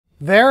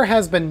There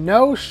has been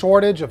no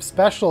shortage of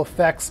special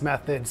effects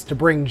methods to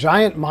bring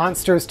giant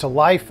monsters to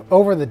life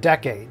over the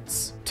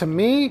decades. To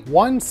me,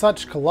 one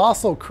such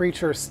colossal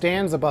creature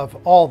stands above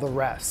all the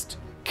rest: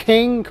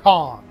 King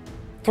Kong.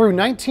 Through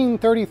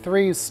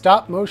 1933's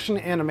stop-motion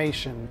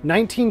animation,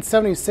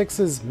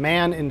 1976's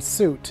Man in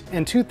Suit,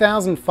 and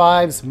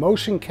 2005's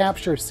motion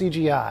capture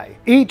CGI,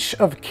 each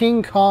of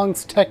King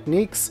Kong's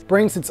techniques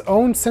brings its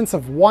own sense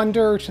of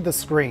wonder to the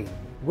screen.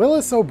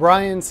 Willis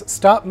O'Brien's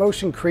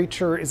stop-motion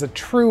creature is a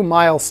true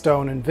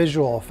milestone in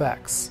visual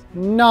effects.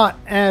 Not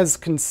as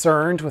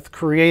concerned with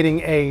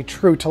creating a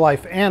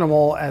true-to-life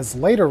animal as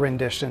later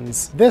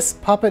renditions, this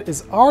puppet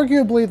is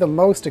arguably the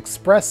most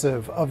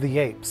expressive of the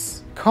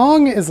apes.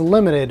 Kong is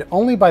limited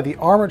only by the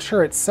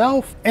armature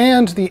itself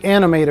and the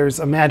animator's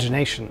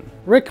imagination.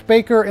 Rick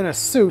Baker in a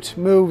suit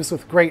moves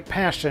with great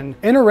passion,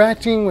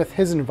 interacting with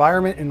his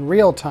environment in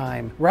real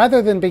time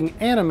rather than being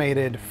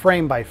animated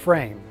frame by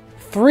frame.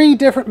 3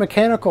 different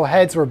mechanical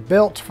heads were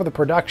built for the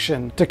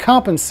production to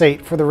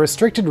compensate for the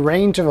restricted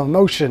range of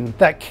emotion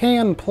that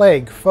can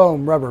plague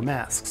foam rubber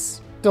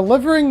masks.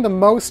 Delivering the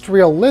most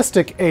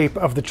realistic ape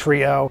of the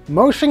trio,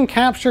 motion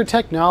capture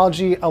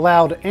technology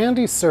allowed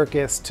Andy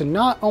Serkis to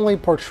not only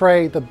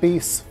portray the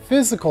beast's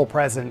physical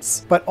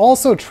presence, but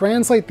also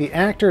translate the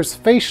actor's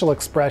facial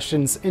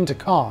expressions into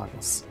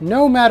Kong's,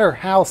 no matter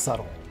how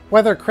subtle.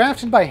 Whether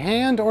crafted by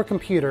hand or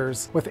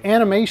computers, with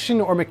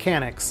animation or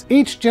mechanics,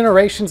 each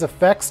generation's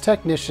effects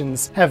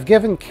technicians have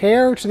given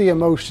care to the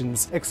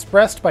emotions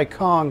expressed by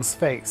Kong's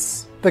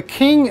face. The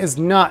King is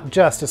not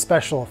just a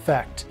special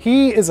effect,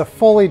 he is a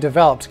fully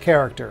developed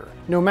character.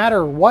 No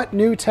matter what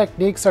new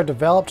techniques are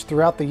developed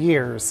throughout the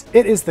years,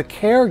 it is the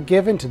care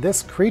given to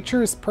this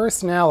creature's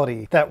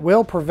personality that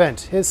will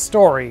prevent his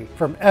story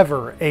from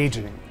ever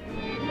aging.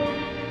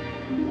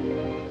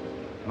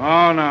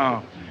 Oh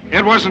no.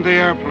 It wasn't the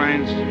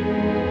airplanes.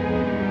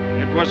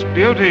 It was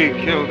beauty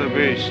killed the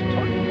beast.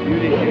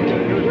 Beauty killed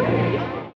the beast.